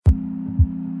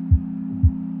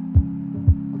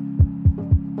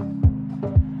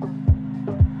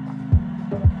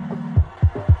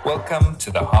Welcome to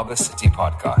the Harbour City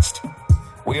podcast.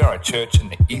 We are a church in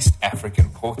the East African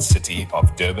port city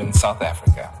of Durban, South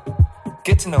Africa.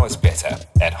 Get to know us better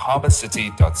at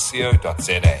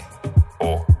harbourcity.co.za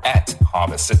or at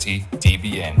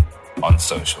harbourcitydbn on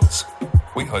socials.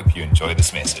 We hope you enjoy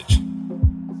this message.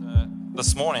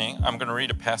 This morning, I'm going to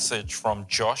read a passage from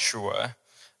Joshua.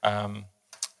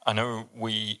 I know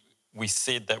we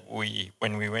said that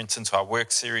when we went into our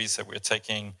work series that we're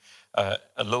taking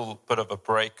a little bit of a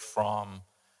break from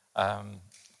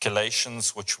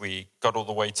Galatians, which we got all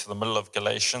the way to the middle of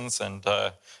Galatians, and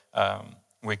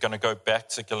we're going to go back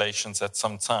to Galatians at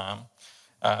some time.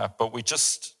 But we're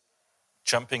just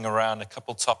jumping around a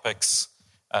couple topics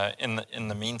in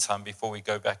the meantime before we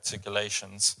go back to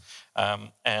Galatians.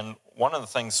 And one of the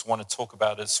things I want to talk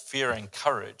about is fear and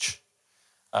courage.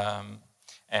 So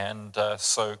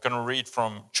going to read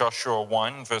from Joshua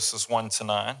 1, verses 1 to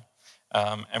 9.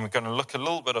 And we're going to look a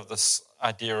little bit of this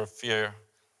idea of fear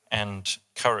and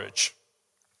courage.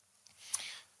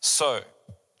 So,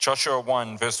 Joshua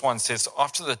 1, verse 1 says,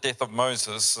 after the death of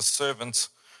Moses, the servant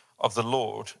of the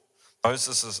Lord,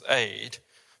 Moses' aide,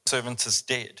 servant is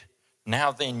dead.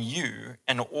 Now then you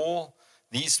and all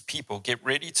these people get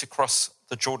ready to cross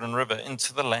the Jordan River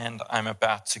into the land I'm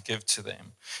about to give to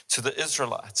them. To the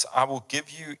Israelites, I will give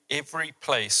you every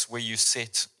place where you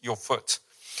set your foot.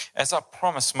 As I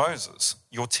promised Moses,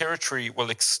 your territory will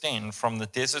extend from the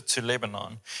desert to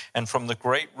Lebanon and from the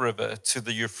great river to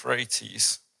the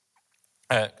Euphrates,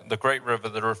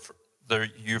 the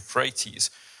Euphrates,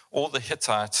 all the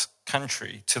Hittite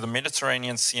country to the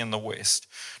Mediterranean Sea in the west.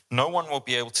 No one will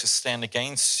be able to stand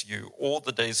against you all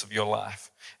the days of your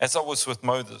life. As I was with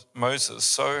Moses,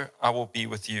 so I will be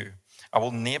with you. I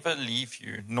will never leave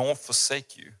you nor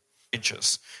forsake you,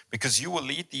 because you will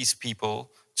lead these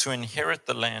people to inherit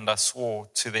the land I swore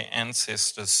to their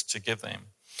ancestors to give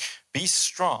them. Be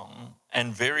strong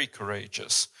and very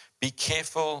courageous. Be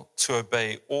careful to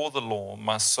obey all the law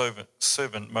my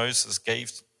servant Moses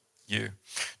gave you.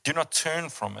 Do not turn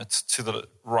from it to the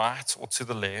right or to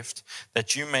the left,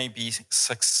 that you may be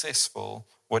successful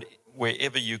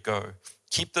wherever you go.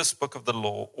 Keep this book of the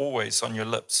law always on your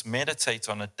lips. Meditate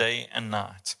on it day and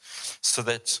night, so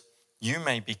that you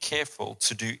may be careful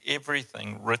to do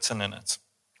everything written in it.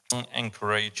 And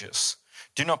courageous.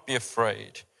 Do not be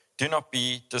afraid. Do not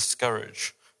be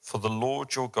discouraged, for the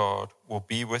Lord your God will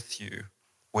be with you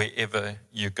wherever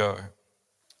you go.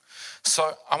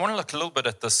 So I want to look a little bit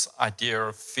at this idea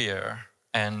of fear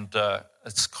and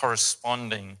its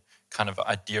corresponding kind of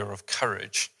idea of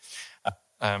courage.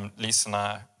 Lisa and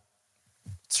I,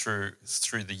 through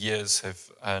the years, have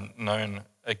known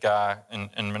a guy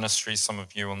in ministry. Some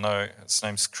of you will know. His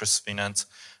name's Chris Venant.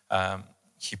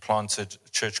 He planted a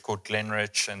church called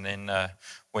Glenrich and then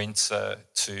went to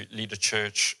lead a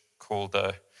church called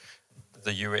the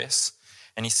US.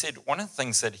 And he said one of the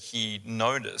things that he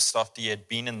noticed after he had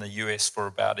been in the US for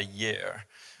about a year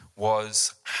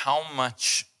was how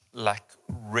much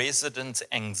resident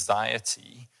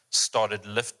anxiety started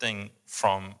lifting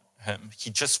from him. He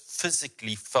just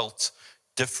physically felt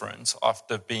different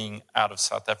after being out of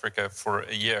South Africa for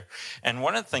a year. And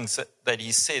one of the things that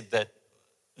he said that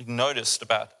noticed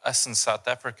about us in South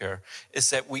Africa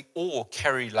is that we all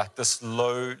carry this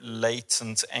low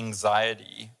latent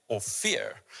anxiety or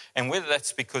fear. And whether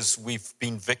that's because we've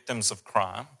been victims of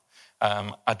crime,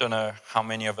 I don't know how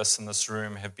many of us in this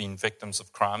room have been victims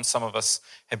of crime. Some of us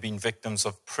have been victims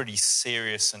of pretty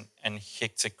serious and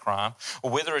hectic crime, or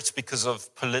whether it's because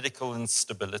of political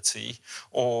instability,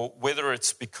 or whether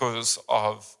it's because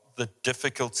of the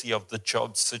difficulty of the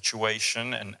job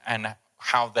situation and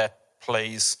how that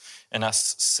plays in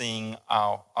us seeing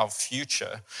our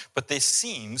future. But there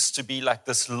seems to be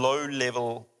this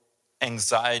low-level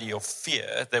anxiety or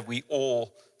fear that we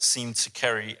all seem to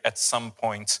carry at some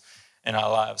point in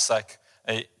our lives.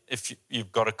 If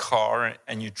you've got a car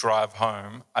and you drive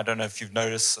home, I don't know if you've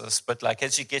noticed this, but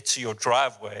as you get to your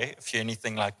driveway, if you're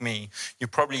anything like me, you're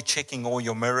probably checking all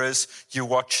your mirrors, you're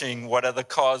watching what other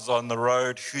cars are on the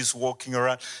road, who's walking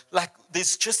around.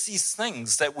 There's just these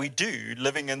things that we do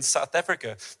living in South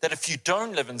Africa, that if you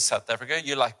don't live in South Africa,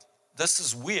 you're like, this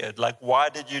is weird. Why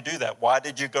did you do that? Why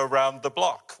did you go around the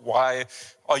block? Why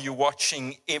are you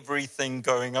watching everything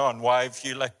going on? Why are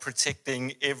you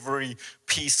protecting every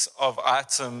piece of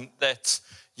item that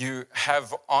you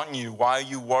have on you? Why are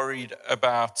you worried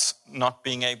about not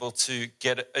being able to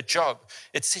get a job,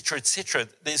 etc., etc.?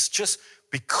 There's just,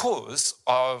 because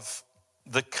of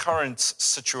the current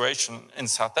situation in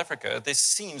South Africa, there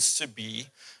seems to be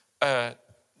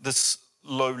this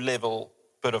low level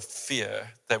bit of fear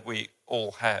that we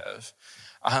all have.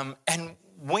 And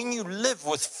when you live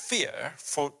with fear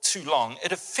for too long,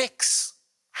 it affects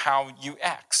how you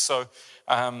act. So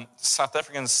South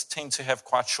Africans tend to have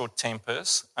quite short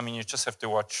tempers. I mean, you just have to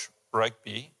watch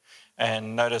rugby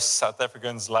and notice South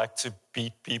Africans like to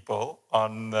beat people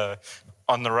on the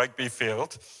rugby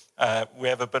field. We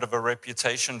have a bit of a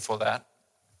reputation for that.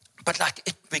 But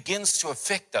it begins to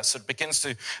affect us. It begins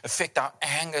to affect our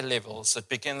anger levels. It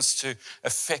begins to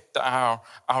affect our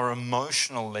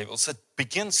emotional levels. It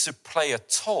begins to play a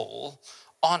toll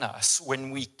on us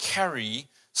when we carry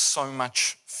so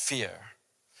much fear.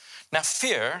 Now,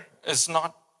 fear is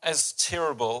not as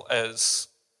terrible as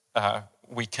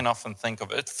we can often think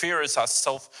of it. Fear is our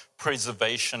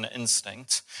self-preservation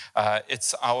instinct.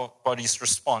 It's our body's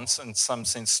response, in some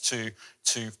sense,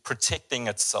 to protecting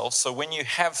itself. So when you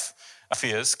have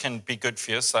fears, can be good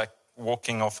fears, like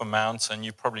walking off a mountain,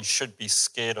 you probably should be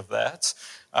scared of that.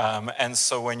 And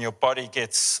so when your body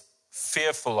gets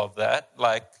fearful of that,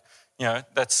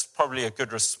 that's probably a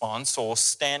good response. Or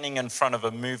standing in front of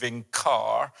a moving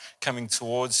car coming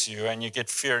towards you and you get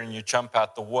fear and you jump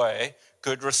out the way,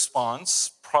 good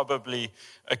response, probably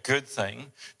a good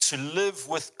thing. To live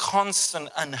with constant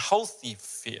unhealthy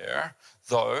fear,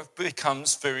 though,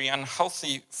 becomes very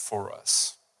unhealthy for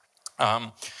us.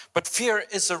 But fear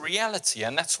is a reality,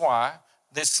 and that's why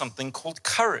there's something called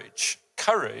courage.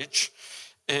 Courage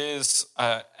is,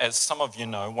 as some of you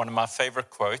know, one of my favorite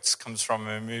quotes comes from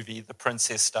a movie, The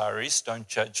Princess Diaries. Don't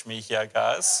judge me here,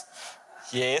 guys.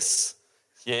 Yes,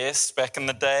 back in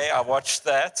the day, I watched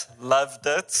that, loved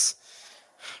it.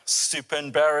 Super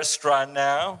embarrassed right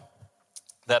now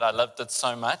that I loved it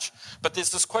so much. But there's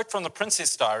this quote from The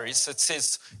Princess Diaries that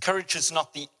says, courage is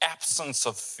not the absence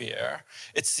of fear.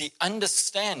 It's the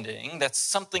understanding that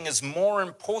something is more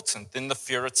important than the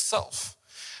fear itself.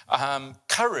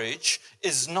 Courage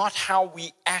is not how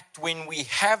we act when we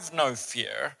have no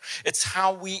fear. It's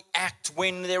how we act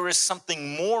when there is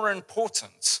something more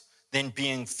important than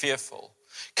being fearful.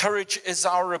 Courage is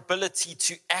our ability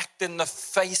to act in the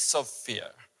face of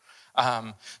fear.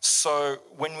 So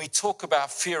when we talk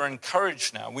about fear and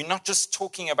courage now, we're not just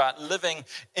talking about living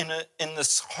in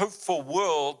this hopeful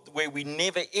world where we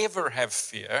never ever have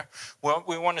fear. What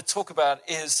we want to talk about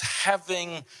is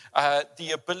having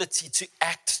the ability to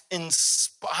act in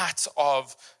spite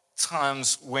of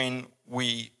times when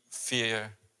we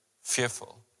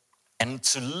fearful. And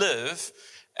to live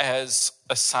as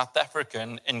a South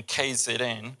African in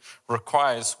KZN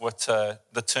requires what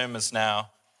the term is now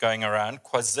going around,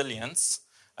 quasilience,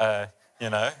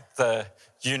 the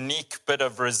unique bit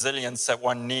of resilience that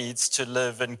one needs to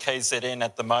live in KZN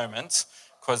at the moment,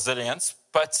 quasilience.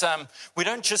 But we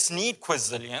don't just need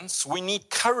quasilience, we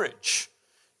need courage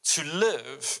to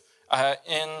live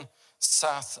in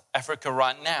South Africa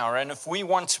right now. And if we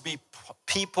want to be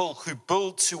people who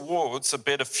build towards a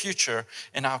better future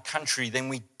in our country, then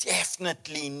we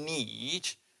definitely need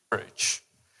courage.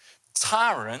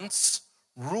 Tyrants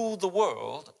rule the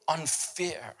world on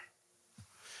fear.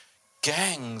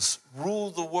 Gangs rule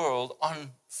the world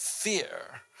on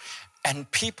fear.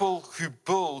 And people who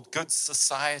build good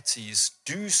societies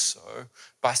do so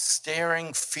by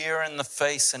staring fear in the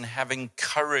face and having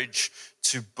courage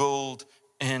to build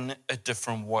in a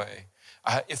different way.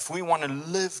 If we want to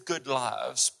live good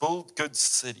lives, build good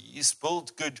cities,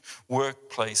 build good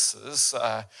workplaces,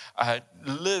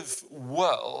 live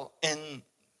well in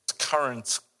the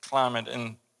current climate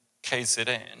in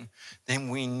KZN, then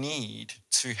we need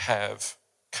to have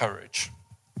courage.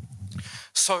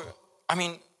 So,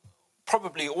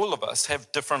 probably all of us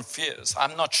have different fears.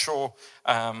 I'm not sure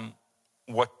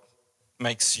what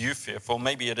makes you fearful.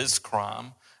 Maybe it is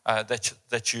crime.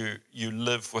 That you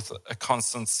live with a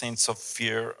constant sense of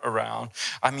fear around.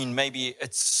 Maybe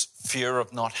it's fear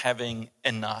of not having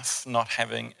enough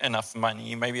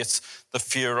money. Maybe it's the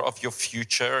fear of your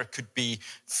future. It could be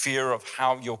fear of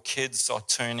how your kids are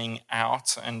turning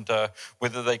out and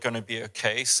whether they're going to be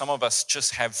okay. Some of us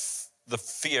just have the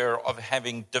fear of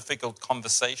having difficult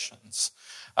conversations.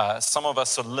 Some of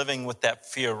us are living with that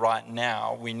fear right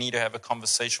now. We need to have a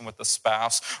conversation with a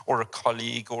spouse or a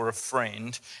colleague or a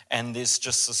friend, and there's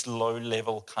just this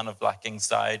low-level kind of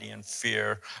anxiety and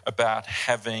fear about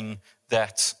having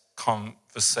that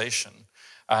conversation.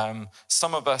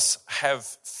 Some of us have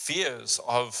fears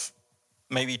of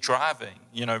maybe driving,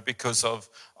 because of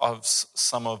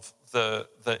some of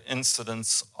the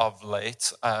incidents of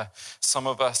late. Some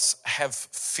of us have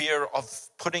fear of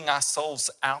putting ourselves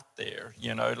out there,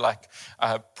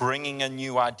 bringing a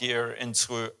new idea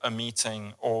into a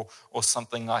meeting or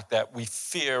something like that. We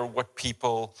fear what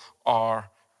people are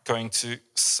going to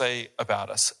say about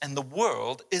us. And the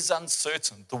world is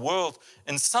uncertain. The world,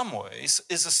 in some ways,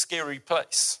 is a scary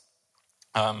place.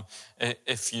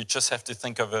 If you just have to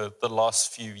think over the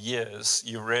last few years,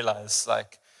 you realize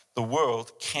like the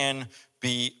world can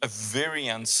be a very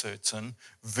uncertain,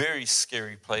 very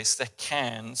scary place that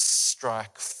can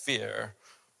strike fear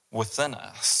within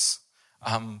us.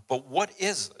 But what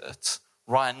is it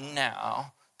right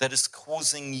now that is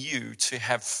causing you to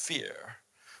have fear?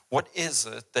 What is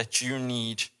it that you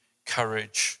need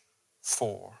courage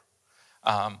for?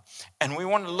 And we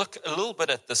want to look a little bit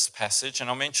at this passage, and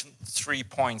I'll mention 3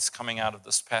 points coming out of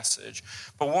this passage.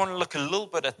 But we want to look a little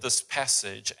bit at this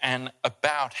passage and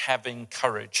about having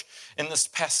courage. In this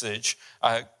passage,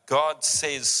 God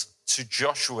says to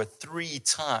Joshua 3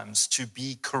 times to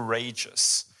be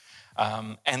courageous.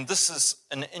 And this is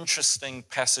an interesting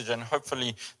passage, and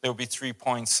hopefully there will be 3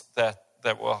 points that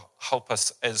will help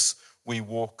us as we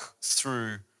walk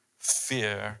through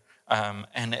fear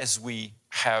and as we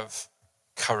have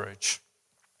courage.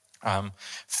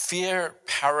 Fear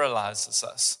paralyzes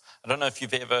us. I don't know if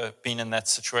you've ever been in that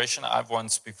situation. I've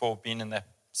once before been in that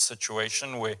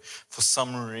situation where for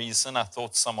some reason I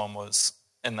thought someone was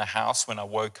in the house when I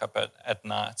woke up at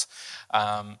night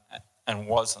and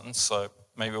wasn't. So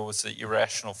maybe it was the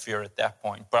irrational fear at that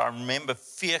point. But I remember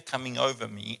fear coming over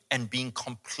me and being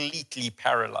completely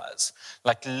paralyzed,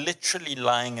 like literally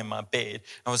lying in my bed.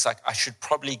 I was like, I should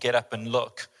probably get up and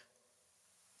look.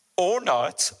 Or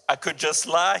not, I could just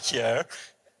lie here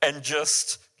and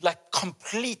just like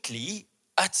completely,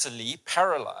 utterly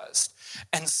paralyzed.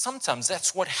 And sometimes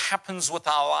that's what happens with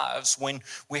our lives when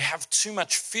we have too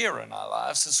much fear in our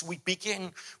lives, is we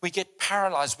get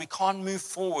paralyzed. We can't move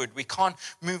forward. We can't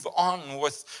move on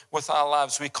with our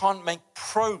lives. We can't make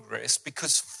progress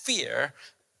because fear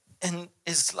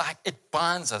is like, it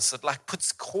binds us. It like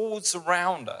puts cords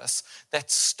around us that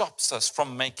stops us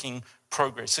from making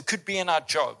progress. It could be in our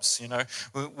jobs, you know.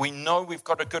 We know we've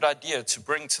got a good idea to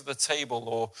bring to the table,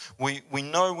 or we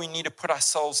know we need to put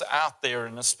ourselves out there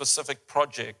in a specific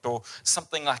project or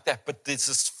something like that. But there's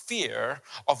this fear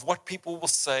of what people will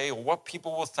say or what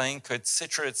people will think,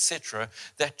 etc.,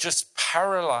 that just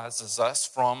paralyzes us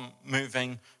from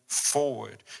moving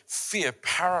forward. Fear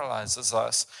paralyzes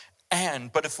us.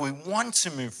 But if we want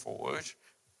to move forward,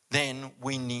 then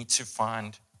we need to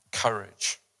find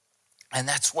courage. And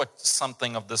that's what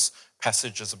something of this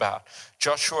passage is about.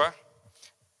 Joshua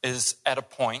is at a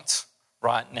point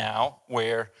right now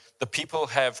where the people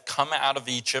have come out of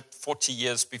Egypt 40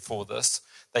 years before this.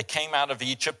 They came out of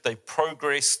Egypt, they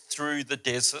progressed through the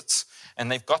deserts,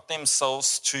 and they've got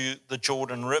themselves to the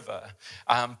Jordan River.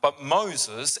 But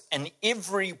Moses and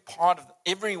every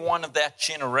one of that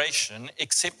generation,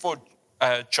 except for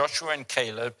Joshua and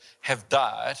Caleb, have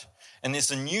died. And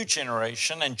there's a new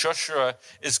generation, and Joshua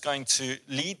is going to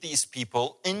lead these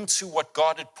people into what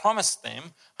God had promised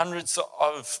them hundreds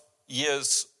of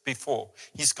years before.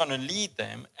 He's going to lead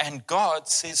them, and God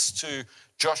says to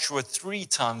Joshua 3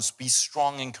 times, be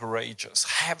strong and courageous.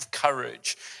 Have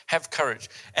courage. Have courage.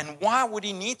 And why would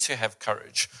he need to have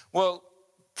courage? Well,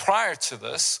 prior to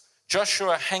this,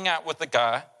 Joshua hung out with a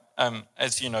guy.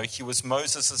 As you know, he was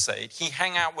Moses' aide. He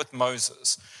hung out with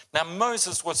Moses. Now,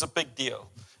 Moses was a big deal.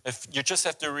 If you just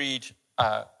have to read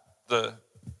the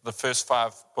first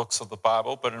 5 books of the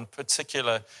Bible, but in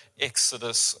particular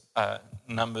Exodus,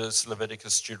 Numbers,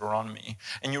 Leviticus, Deuteronomy,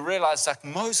 and you realize that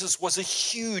Moses was a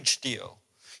huge deal.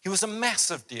 He was a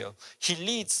massive deal. He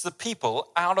leads the people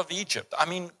out of Egypt. I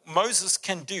mean, Moses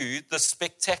can do the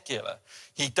spectacular.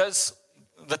 He does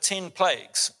the 10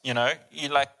 plagues, you know. He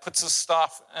like puts his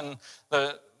staff in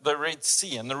the Red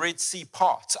Sea, and the Red Sea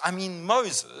parts. I mean,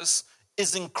 Moses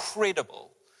is incredible.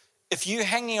 If you're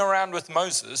hanging around with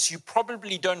Moses, you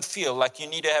probably don't feel like you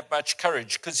need to have much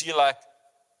courage because you're like,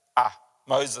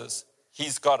 Moses,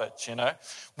 he's got it, you know.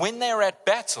 When they're at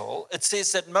battle, it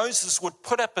says that Moses would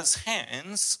put up his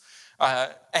hands,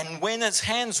 and when his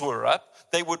hands were up,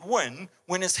 they would win.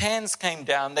 When his hands came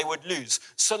down, they would lose.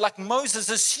 So like Moses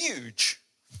is huge.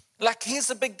 Like he's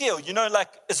a big deal, you know, like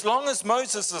as long as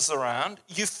Moses is around,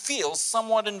 you feel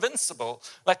somewhat invincible.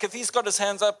 Like if he's got his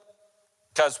hands up,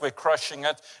 guys, we're crushing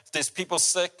it. If there's people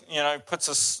sick, you know, puts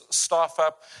his staff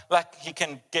up, like he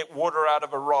can get water out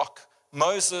of a rock.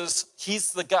 Moses,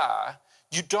 he's the guy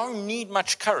You don't need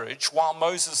much courage while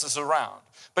Moses is around.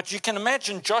 But you can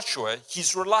imagine Joshua,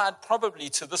 he's relied probably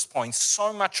to this point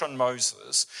so much on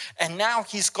Moses, and now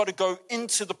he's got to go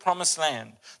into the promised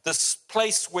land, this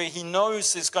place where he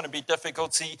knows there's going to be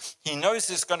difficulty, he knows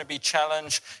there's going to be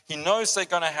challenge, he knows they're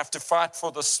going to have to fight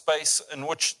for the space in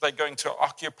which they're going to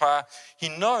occupy. He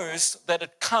knows that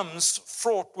it comes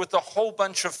fraught with a whole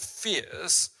bunch of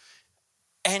fears,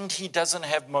 and he doesn't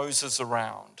have Moses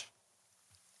around.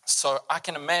 So I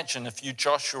can imagine if you,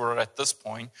 Joshua, at this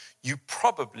point, you're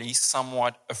probably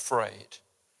somewhat afraid.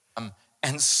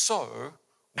 And so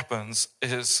what happens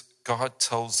is God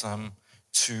tells him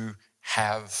to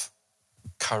have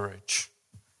courage.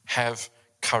 Have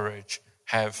courage.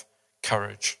 Have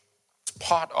courage. It's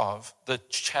part of the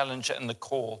challenge and the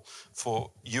call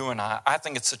for you and I. I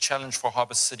think it's a challenge for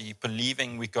Harbour City,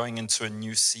 believing we're going into a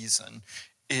new season,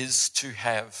 is to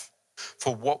have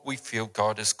for what we feel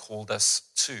God has called us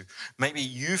to. Maybe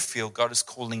you feel God is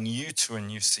calling you to a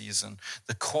new season.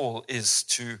 The call is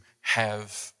to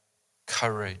have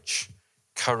courage.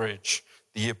 Courage,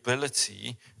 the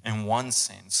ability, in one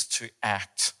sense, to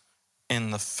act in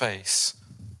the face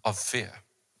of fear.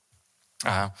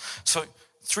 So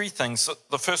three things.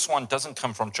 The first one doesn't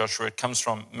come from Joshua. It comes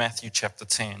from Matthew chapter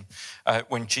 10.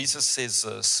 When Jesus says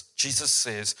this,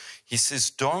 he says,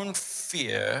 don't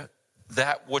fear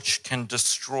that which can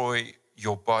destroy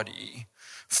your body.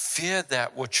 Fear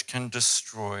that which can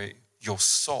destroy your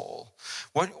soul.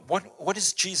 What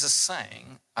is Jesus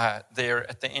saying there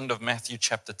at the end of Matthew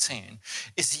chapter 10?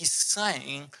 Is he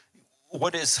saying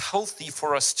what is healthy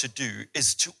for us to do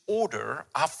is to order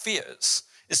our fears,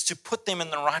 is to put them in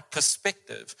the right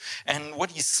perspective. And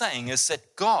what he's saying is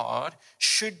that God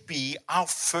should be our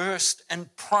first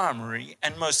and primary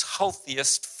and most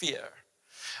healthiest fear.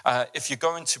 If you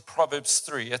go into Proverbs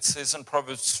 3, it says in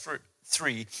Proverbs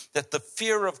 3 that the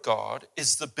fear of God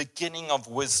is the beginning of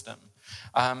wisdom.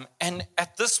 And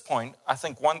at this point, I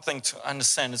think one thing to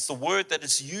understand is the word that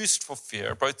is used for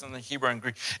fear, both in the Hebrew and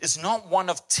Greek, is not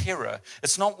one of terror.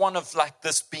 It's not one of like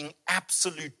this being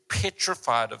absolute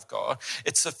petrified of God.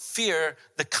 It's a fear,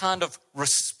 the kind of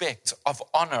respect, of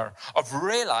honor, of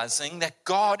realizing that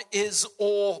God is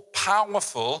all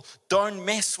powerful. Don't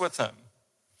mess with him.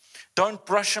 Don't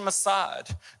brush him aside.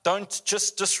 Don't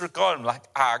just disregard him like,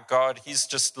 God, he's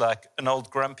just like an old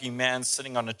grumpy man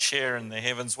sitting on a chair in the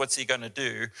heavens. What's he going to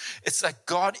do? It's like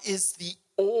God is the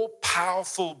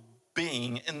all-powerful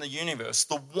being in the universe,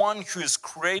 the one who has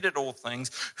created all things,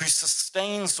 who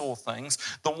sustains all things,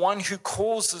 the one who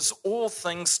causes all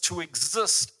things to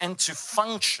exist and to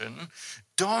function.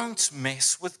 Don't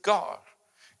mess with God.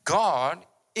 God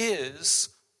is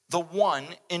the one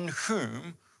in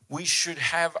whom we should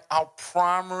have our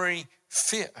primary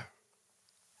fear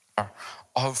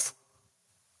of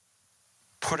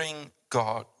putting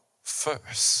God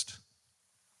first.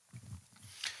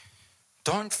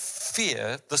 Don't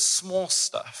fear the small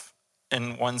stuff,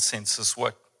 in one sense, is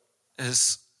what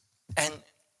is, and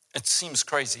it seems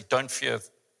crazy. Don't fear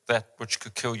that which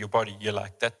could kill your body. You're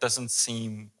like, that doesn't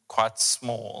seem quite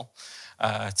small.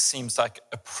 It seems like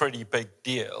a pretty big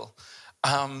deal.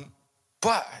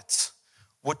 But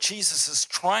what Jesus is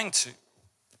trying to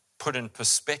put in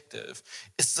perspective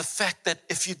is the fact that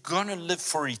if you're going to live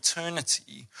for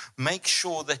eternity, make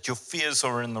sure that your fears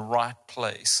are in the right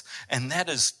place. And that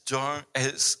is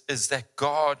that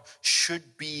God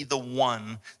should be the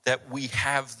one that we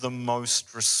have the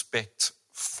most respect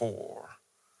for.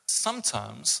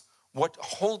 Sometimes what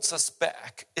holds us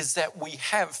back is that we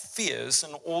have fears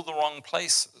in all the wrong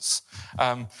places.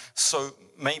 So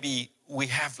maybe we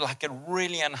have like a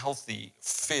really unhealthy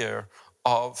fear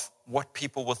of what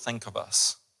people will think of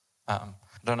us. I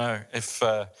don't know if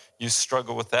you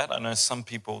struggle with that. I know some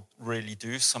people really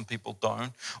do, some people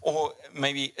don't. Or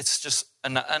maybe it's just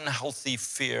an unhealthy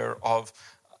fear of,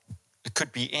 it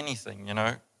could be anything,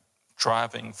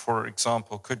 driving, for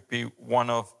example, could be one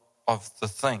of the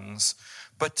things.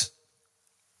 But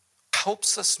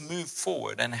helps us move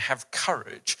forward and have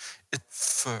courage at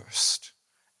first,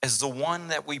 as the one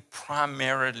that we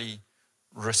primarily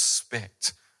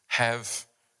respect, have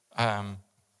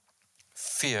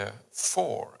fear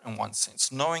for, in one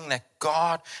sense, knowing that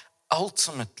God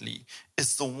ultimately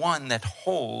is the one that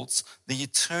holds the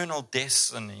eternal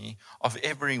destiny of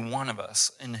every one of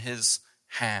us in his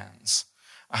hands.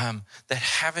 That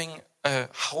having a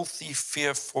healthy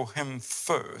fear for him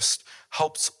first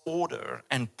helps order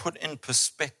and put in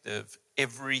perspective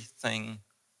everything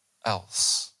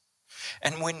else.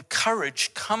 And when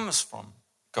courage comes from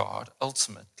God,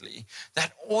 ultimately,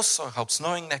 that also helps,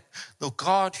 knowing that the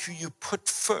God who you put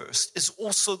first is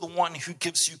also the one who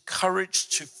gives you courage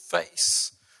to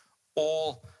face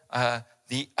all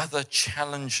the other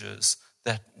challenges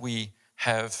that we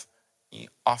have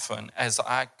often. As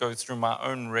I go through my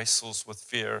own wrestles with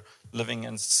fear, living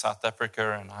in South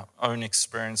Africa and our own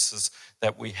experiences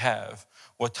that we have,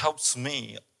 what helps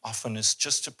me often is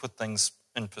just to put things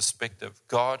in perspective.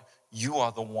 God, you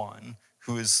are the one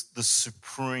who is the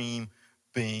supreme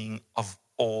being of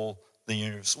all the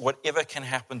universe. Whatever can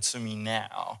happen to me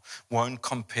now won't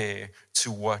compare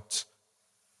to what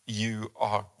you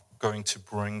are going to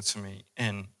bring to me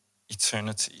in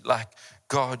eternity. Like,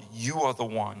 God, you are the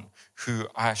one who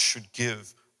I should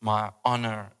give my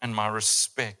honor and my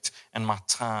respect and my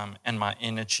time and my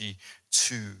energy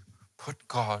to. Put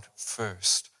God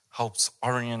first helps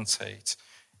orientate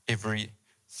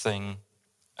everything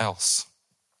else.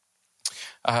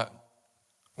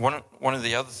 One of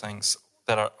the other things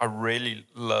that I really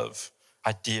love,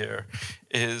 idea,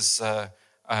 is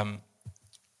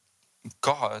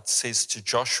God says to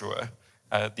Joshua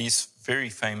these very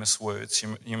famous words.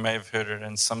 You may have heard it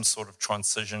in some sort of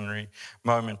transitionary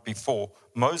moment before.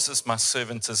 Moses, my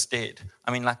servant, is dead.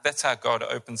 I mean, like, that's how God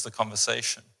opens the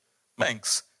conversation.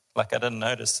 Thanks. Like, I didn't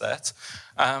notice that.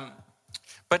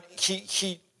 But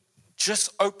he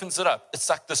just opens it up. It's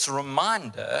like this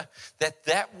reminder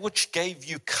that which gave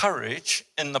you courage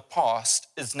in the past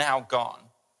is now gone.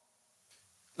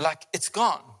 Like, it's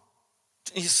gone.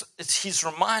 He's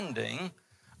reminding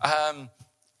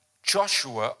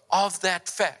Joshua of that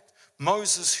fact.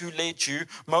 Moses who led you,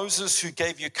 Moses who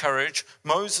gave you courage,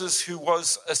 Moses who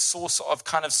was a source of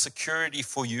kind of security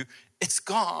for you, it's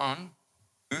gone.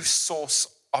 Source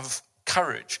of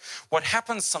courage. What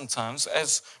happens sometimes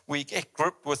as we get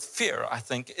gripped with fear, I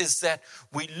think, is that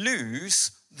we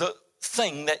lose the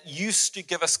thing that used to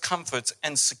give us comfort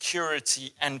and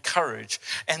security and courage,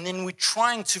 and then we're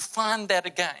trying to find that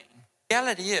again. The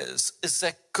reality is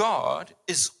that God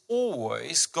is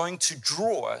always going to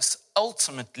draw us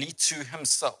ultimately to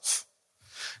himself.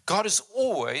 God is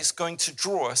always going to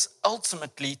draw us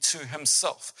ultimately to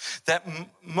himself.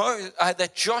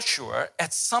 That Joshua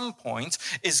at some point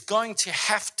is going to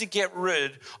have to get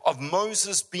rid of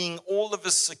Moses being all of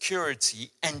his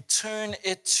security and turn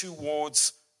it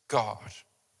towards God.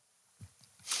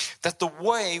 That the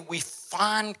way we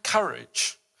find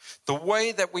courage, the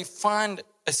way that we find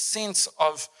a sense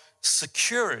of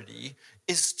security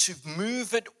is to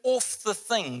move it off the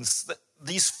things that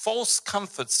these false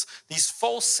comforts, these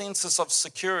false senses of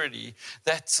security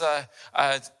that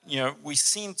we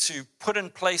seem to put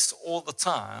in place all the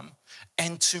time,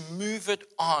 and to move it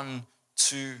on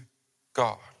to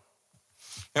God.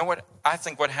 You know what I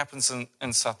think what happens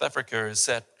in South Africa is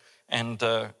that, and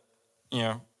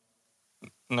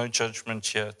no judgment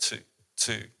here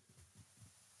to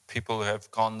people who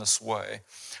have gone this way,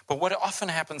 but what often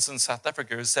happens in South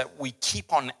Africa is that we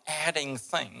keep on adding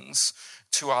things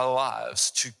to our lives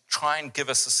to try and give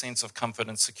us a sense of comfort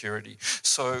and security.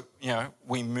 So,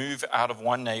 we move out of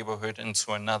one neighborhood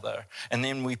into another, and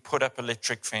then we put up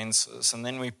electric fences, and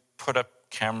then we put up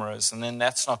cameras, and then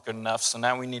that's not good enough. So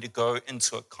now we need to go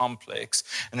into a complex,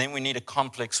 and then we need a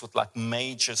complex with like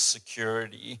major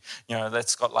security,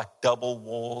 that's got like double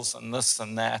walls and this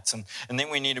and that. And then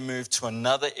we need to move to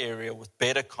another area with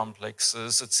better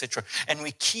complexes, etc. And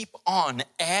we keep on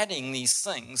adding these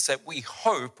things that we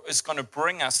hope is going to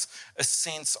bring us a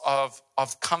sense of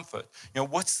comfort.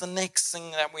 What's the next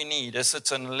thing that we need? Is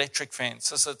it an electric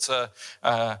fence? Is it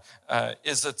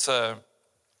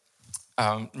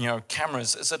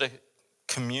cameras? Is it a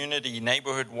community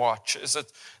neighborhood watch? Is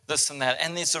it this and that?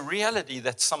 And there's a reality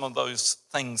that some of those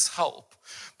things help.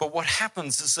 But what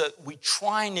happens is that we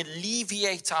try and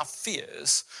alleviate our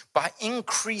fears by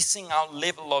increasing our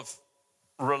level of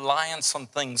reliance on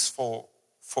things for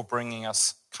bringing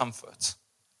us comfort.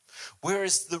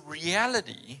 Whereas the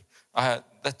reality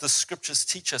that the scriptures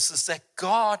teach us is that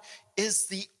God is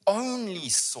the only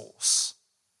source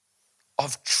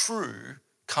of true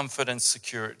comfort and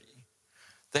security.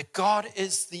 That God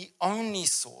is the only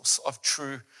source of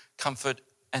true comfort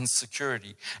and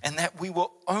security. And that we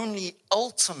will only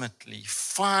ultimately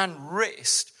find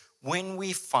rest when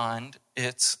we find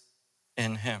it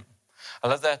in him. I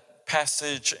love that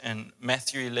passage in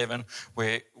Matthew 11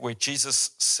 where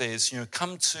Jesus says,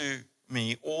 come to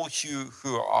me, all you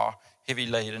who are heavy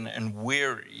laden and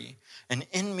weary, and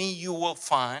in me you will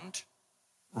find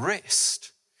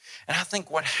rest. And I think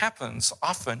what happens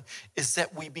often is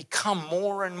that we become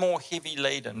more and more heavy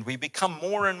laden. We become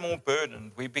more and more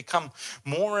burdened. We become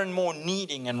more and more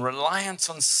needing and reliant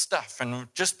on stuff, and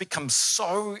it just becomes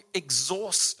so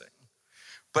exhausting.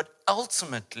 But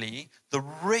ultimately, the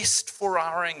rest for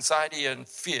our anxiety and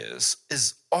fears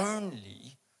is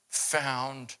only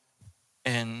found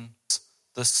in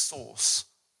the source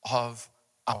of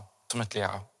ultimately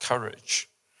our courage.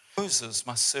 Moses,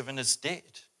 my servant, is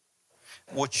dead,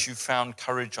 which you found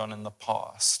courage on in the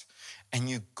past, and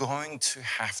you're going to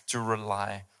have to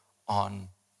rely on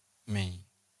me.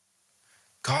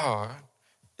 God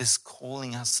is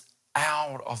calling us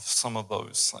out of some of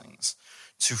those things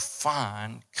to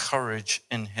find courage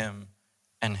in him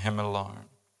and him alone.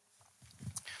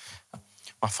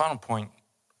 My final point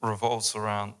revolves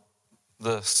around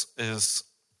this, is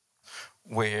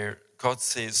where God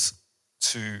says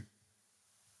to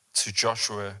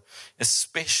Joshua,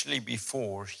 especially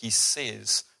before he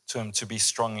says to him to be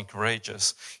strong and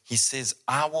courageous, he says,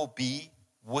 I will be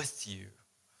with you.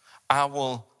 I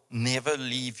will never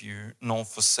leave you nor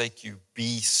forsake you.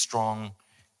 Be strong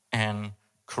and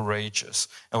courageous.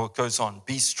 And it goes on,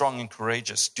 be strong and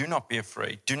courageous. Do not be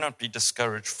afraid. Do not be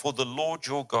discouraged. For the Lord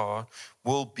your God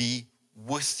will be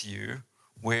with you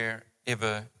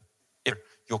wherever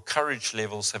your courage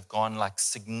levels have gone like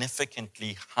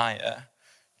significantly higher,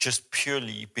 just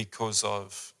purely because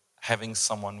of having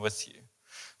someone with you.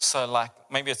 So like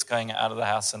maybe it's going out of the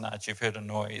house at night, you've heard a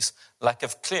noise. Like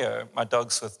if Cleo, my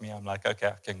dog's with me, I'm like,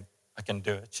 okay, I can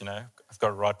do it, you know. I've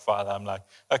got a Rottweiler, I'm like,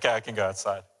 okay, I can go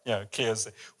outside. You know, Cleo's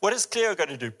there. What is Cleo going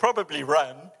to do? Probably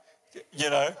run, you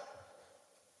know.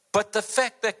 But the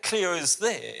fact that Cleo is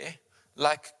there,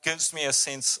 like, gives me a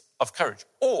sense of courage.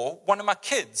 Or one of my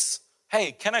kids,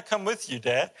 hey, can I come with you,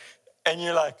 Dad? And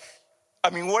you're like,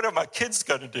 I mean, what are my kids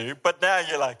going to do? But now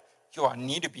you're like, yo, I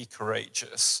need to be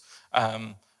courageous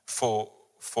for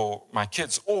my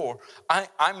kids. Or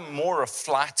I'm more a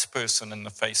flight person in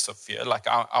the face of fear. Like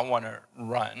I want to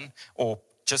run or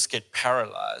just get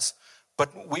paralyzed.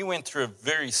 But we went through a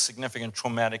very significant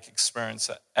traumatic experience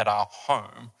at our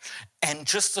home. And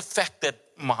just the fact that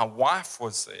my wife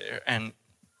was there and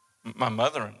my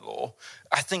mother-in-law,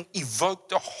 I think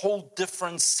evoked a whole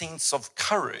different sense of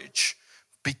courage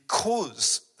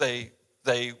because they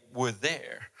were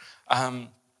there.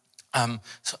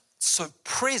 So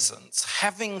presence,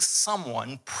 having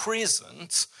someone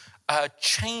present,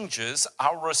 changes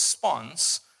our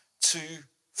response to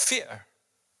fear.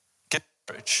 Get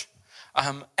courage.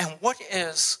 And what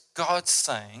is God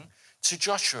saying to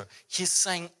Joshua? He's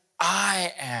saying,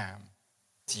 I am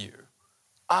with you.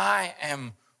 I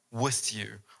am with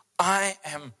you. I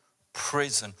am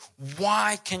present.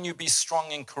 Why can you be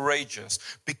strong and courageous?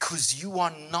 Because you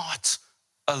are not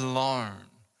alone.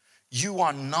 You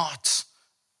are not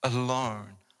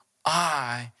alone.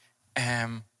 I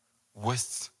am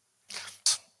with.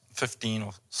 15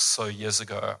 or so years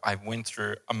ago, I went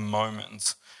through a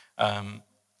moment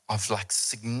of like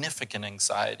significant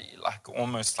anxiety, like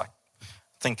almost like I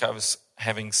think I was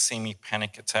having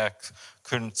semi-panic attacks,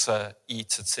 couldn't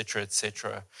eat, etc.,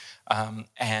 etc.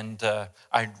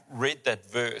 I read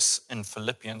that verse in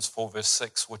Philippians 4 verse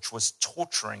 6, which was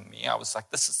torturing me. I was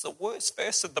like, this is the worst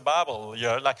verse of the Bible, you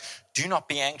know, like, do not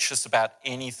be anxious about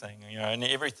anything, you know, and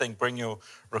everything, bring your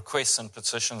requests and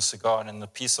petitions to God, and the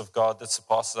peace of God that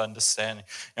surpasses understanding,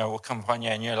 you know, will come upon you.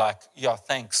 And you're like, yeah,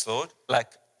 thanks, Lord.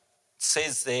 Like,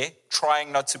 says there,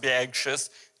 trying not to be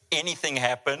anxious, anything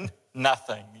happen?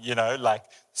 Nothing, you know, like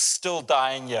still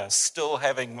dying, yeah, still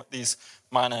having these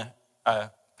minor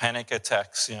panic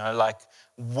attacks, you know, like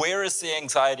where is the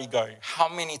anxiety going? How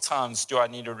many times do I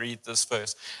need to read this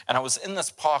verse? And I was in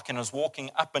this park and I was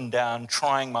walking up and down,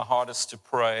 trying my hardest to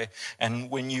pray.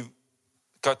 And when you've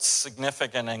got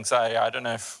significant anxiety, I don't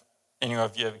know if any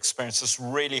of you have experienced this,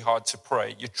 really hard to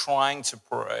pray. You're trying to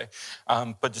pray,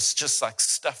 but it's just like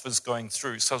stuff is going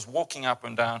through. So I was walking up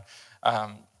and down,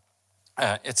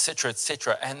 et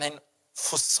cetera, and then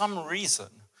for some reason,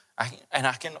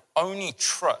 I can only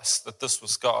trust that this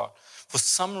was God. For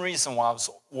some reason, while I was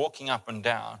walking up and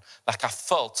down, like I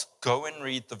felt, go and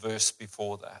read the verse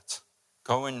before that.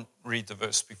 Go and read the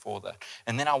verse before that.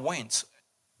 And then I went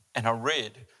and I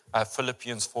read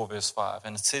Philippians 4 verse 5,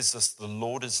 and it says this, the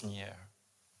Lord is near.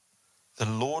 The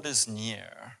Lord is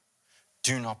near.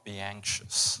 Do not be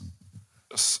anxious.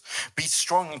 Be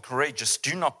strong and courageous.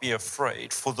 Do not be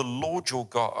afraid, for the Lord your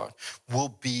God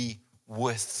will be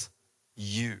with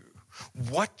you.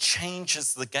 What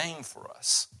changes the game for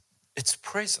us? It's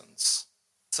presence.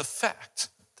 It's a fact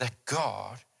that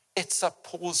God, it's up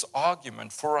Paul's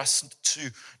argument for us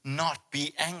to not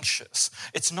be anxious.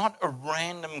 It's not a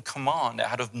random command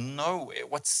out of nowhere.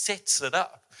 What sets it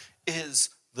up is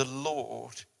the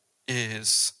Lord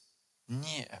is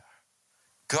near.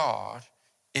 God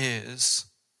is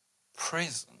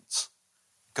present.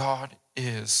 God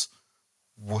is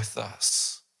with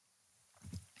us.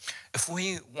 If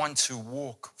we want to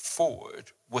walk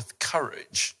forward with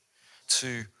courage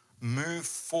to move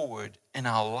forward in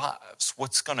our lives,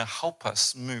 what's going to help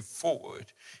us move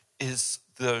forward is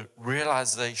the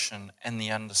realization and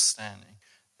the understanding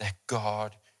that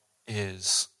God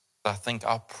is. I think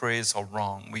our prayers are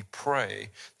wrong. We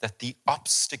pray that the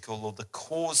obstacle or the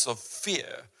cause of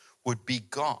fear would be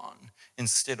gone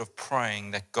instead of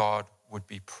praying that God would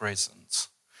be present.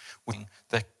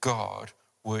 That God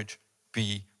would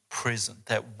be present,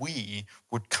 that we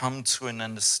would come to an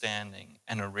understanding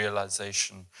and a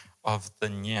realization of the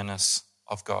nearness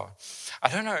of God. I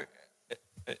don't know,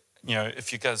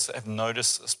 if you guys have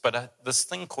noticed this, but this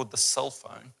thing called the cell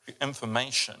phone,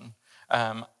 information,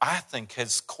 I think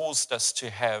has caused us to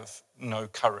have no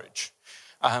courage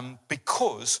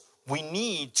because we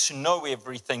need to know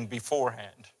everything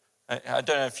beforehand. I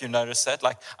don't know if you noticed that.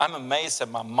 Like, I'm amazed at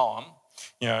my mom,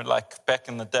 like back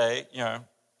in the day,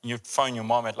 you'd phone your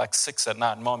mom at like 6 at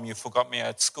night. Mom, you forgot me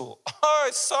at school. Oh,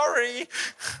 sorry.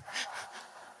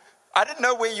 I didn't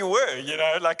know where you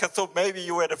were, like I thought maybe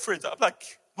you were at a friend's. I'm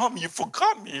like, Mom, you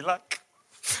forgot me. Like,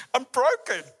 I'm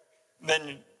broken.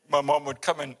 Then my mom would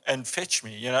come and fetch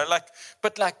me,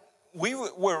 but we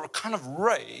were kind of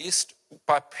raised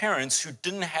by parents who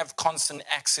didn't have constant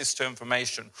access to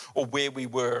information or where we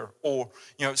were, or,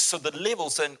 so the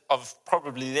levels of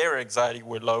probably their anxiety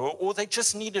were lower, or they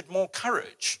just needed more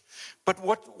courage. But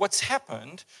what's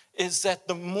happened is that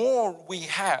the more we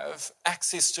have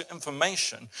access to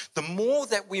information, the more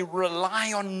that we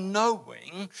rely on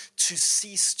knowing to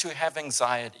cease to have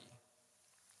anxiety.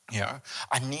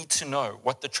 I need to know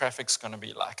what the traffic's going to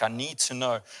be like. I need to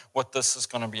know what this is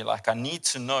going to be like. I need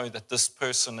to know that this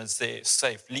person is there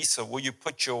safe. Lisa, will you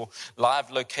put your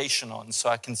live location on so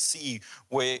I can see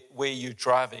where you're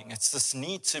driving? It's this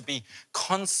need to be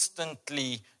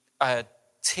constantly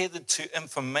tethered to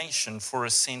information for a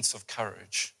sense of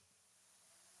courage.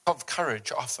 Of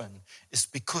courage often is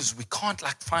because we can't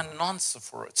find an answer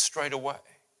for it straight away.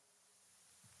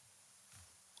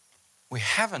 We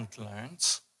haven't learned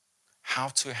how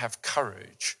to have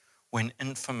courage when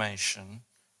information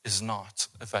is not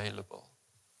available.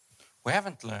 We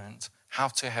haven't learned how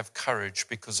to have courage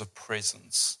because of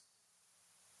presence.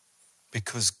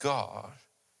 Because God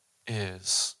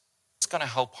is going to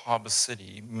help Harbour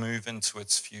City move into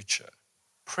its future.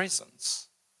 Presence.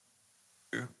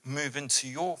 Move into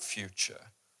your future.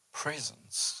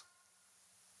 Presence.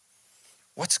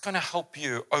 What's going to help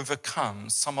you overcome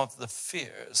some of the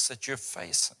fears that you're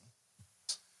facing?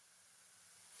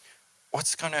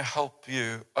 What's going to help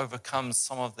you overcome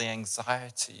some of the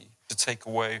anxiety to take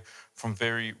away from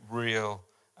very real,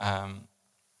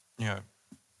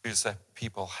 fears that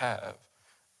people have?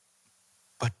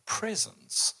 But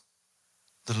presence,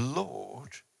 the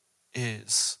Lord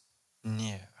is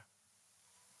near.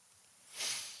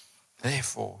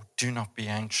 Therefore, do not be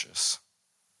anxious.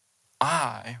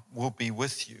 I will be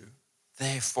with you.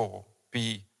 Therefore,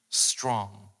 be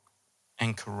strong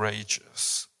and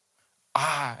courageous.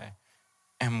 I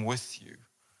am with you.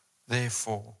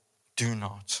 Therefore, do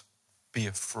not be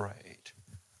afraid.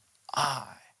 I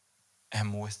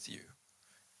am with you.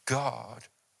 God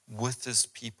with his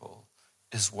people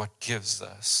is what gives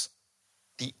us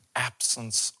the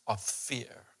absence of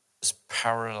fear. Is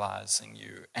paralyzing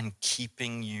you and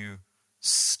keeping you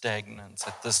stagnant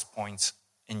at this point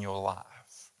in your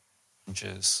life.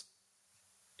 Changes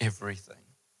everything.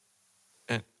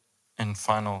 And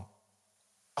final,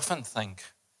 I often think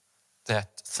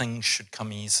that things should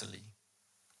come easily.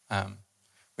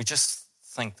 We just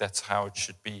think that's how it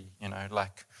should be,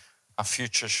 like our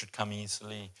future should come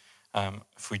easily.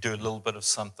 If we do a little bit of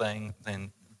something,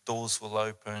 then doors will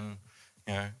open,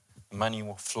 money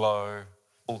will flow,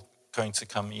 all going to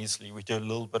come easily. We do a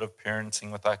little bit of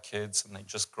parenting with our kids and they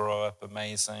just grow up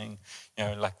amazing.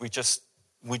 We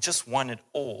just want it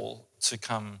all to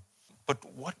come. But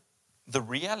what the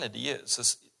reality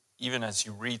is even as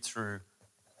you read through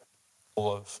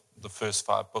all of the first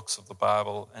 5 books of the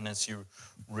Bible, and as you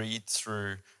read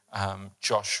through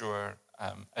Joshua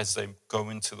as they go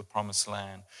into the promised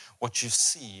land, what you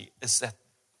see is that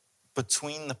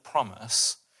between the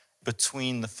promise,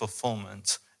 between the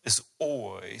fulfillment, is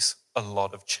always a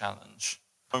lot of challenge.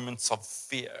 Moments of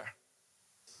fear,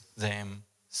 them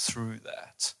through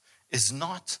that is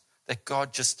not that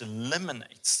God just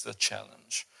eliminates the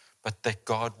challenge, but that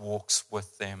God walks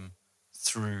with them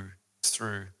through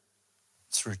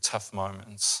tough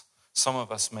moments. Some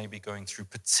of us may be going through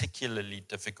particularly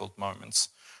difficult moments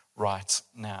right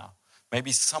now.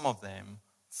 Maybe some of them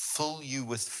fill you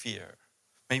with fear.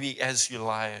 Maybe as you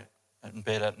lie in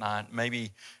bed at night,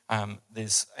 maybe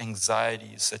there's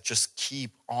anxieties that just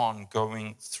keep on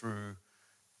going through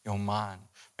your mind.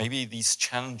 Maybe these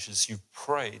challenges you've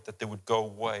prayed that they would go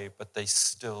away, but they're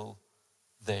still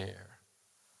there.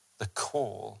 The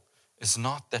call is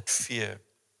not that fear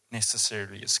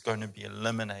necessarily is going to be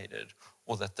eliminated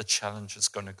or that the challenge is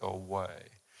going to go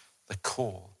away. The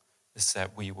call is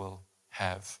that we will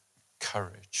have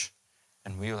courage.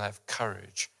 And we will have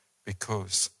courage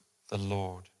because the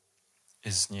Lord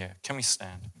is near. Can we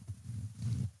stand?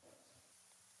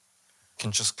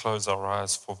 Can just close our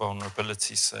eyes for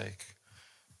vulnerability's sake.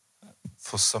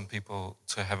 For some people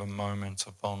to have a moment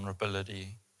of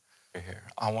vulnerability here.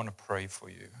 I want to pray for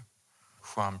you.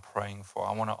 Who I'm praying for.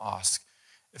 I want to ask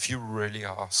if you really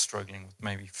are struggling with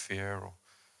maybe fear or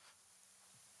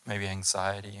maybe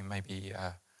anxiety, maybe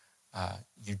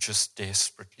you just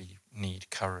desperately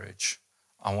need courage.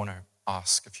 I want to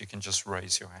ask if you can just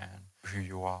raise your hand, who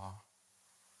you are.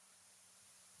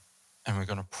 And we're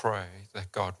going to pray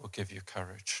that God will give you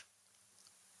courage.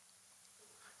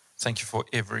 Thank you for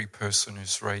every person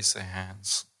who's raised their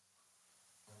hands.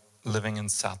 Living in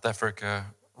South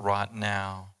Africa right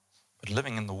now, but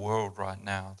living in the world right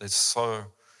now, there's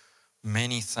so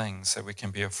many things that we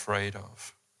can be afraid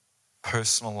of.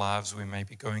 Personal lives, we may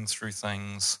be going through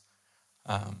things.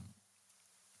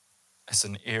 As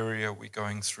an area, we're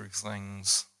going through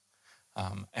things,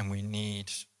 and we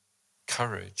need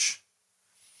courage.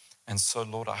 And so,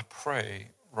 Lord, I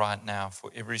pray right now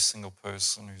for every single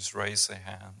person who's raised their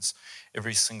hands,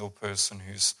 every single person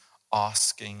who's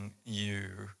asking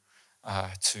you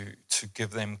to give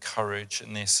them courage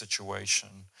in their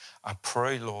situation. I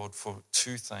pray, Lord, for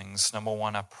two things. Number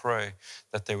one, I pray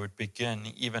that they would begin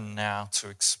even now to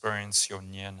experience your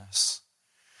nearness.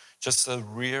 Just the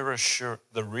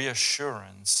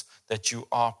reassurance that you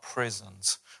are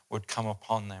present would come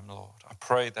upon them, Lord. I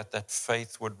pray that that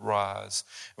faith would rise.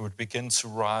 It would begin to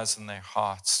rise in their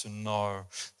hearts to know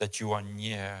that you are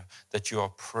near, that you are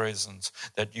present,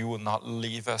 that you will not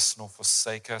leave us nor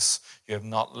forsake us. You have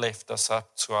not left us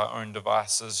up to our own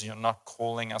devices. You're not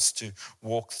calling us to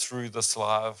walk through this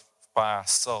life by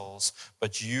ourselves,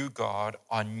 but you, God,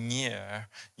 are near.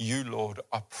 You, Lord,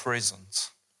 are present.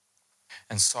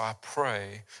 And so I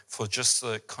pray for just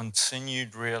the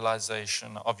continued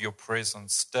realization of your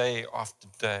presence day after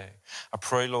day. I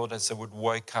pray, Lord, as they would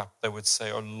wake up, they would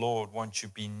say, oh, Lord, won't you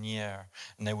be near?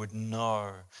 And they would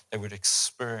know, they would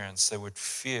experience, they would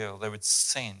feel, they would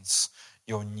sense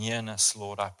your nearness,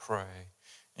 Lord, I pray.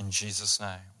 In Jesus'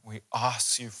 name, we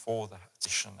ask you for that.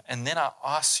 And then I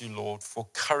ask you, Lord, for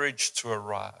courage to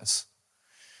arise.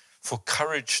 For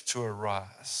courage to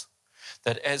arise.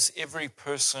 That as every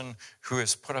person who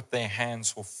has put up their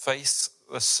hands will face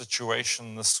this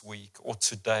situation this week or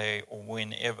today or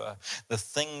whenever, the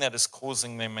thing that is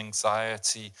causing them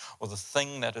anxiety or the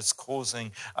thing that is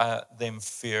causing them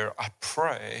fear, I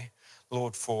pray,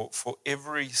 Lord, for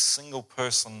every single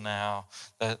person now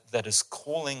that is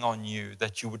calling on you,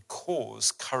 that you would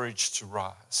cause courage to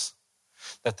rise.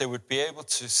 That they would be able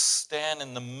to stand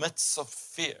in the midst of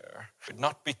fear,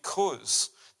 not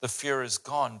because the fear is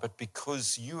gone, but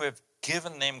because you have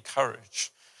given them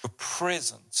courage. You're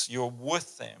present, you're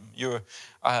with them, you're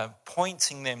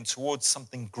pointing them towards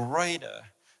something greater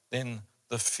than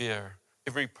the fear.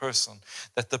 Every person,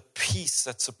 that the peace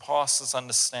that surpasses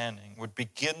understanding would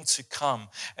begin to come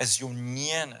as your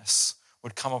nearness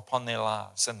would come upon their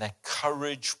lives, and that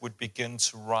courage would begin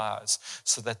to rise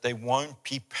so that they won't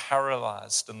be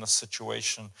paralyzed in the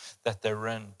situation that they're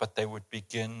in, but they would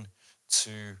begin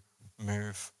to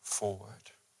move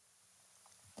forward.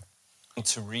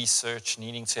 To research,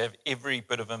 needing to have every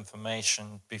bit of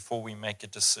information before we make a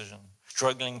decision,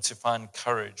 struggling to find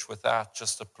courage without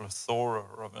just a plethora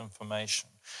of information.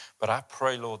 But I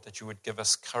pray, Lord, that you would give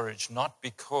us courage, not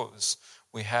because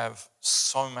we have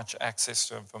so much access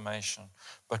to information,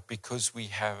 but because we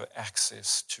have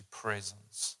access to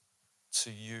presence, to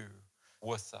you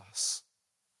with us.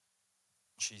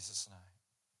 In Jesus' name.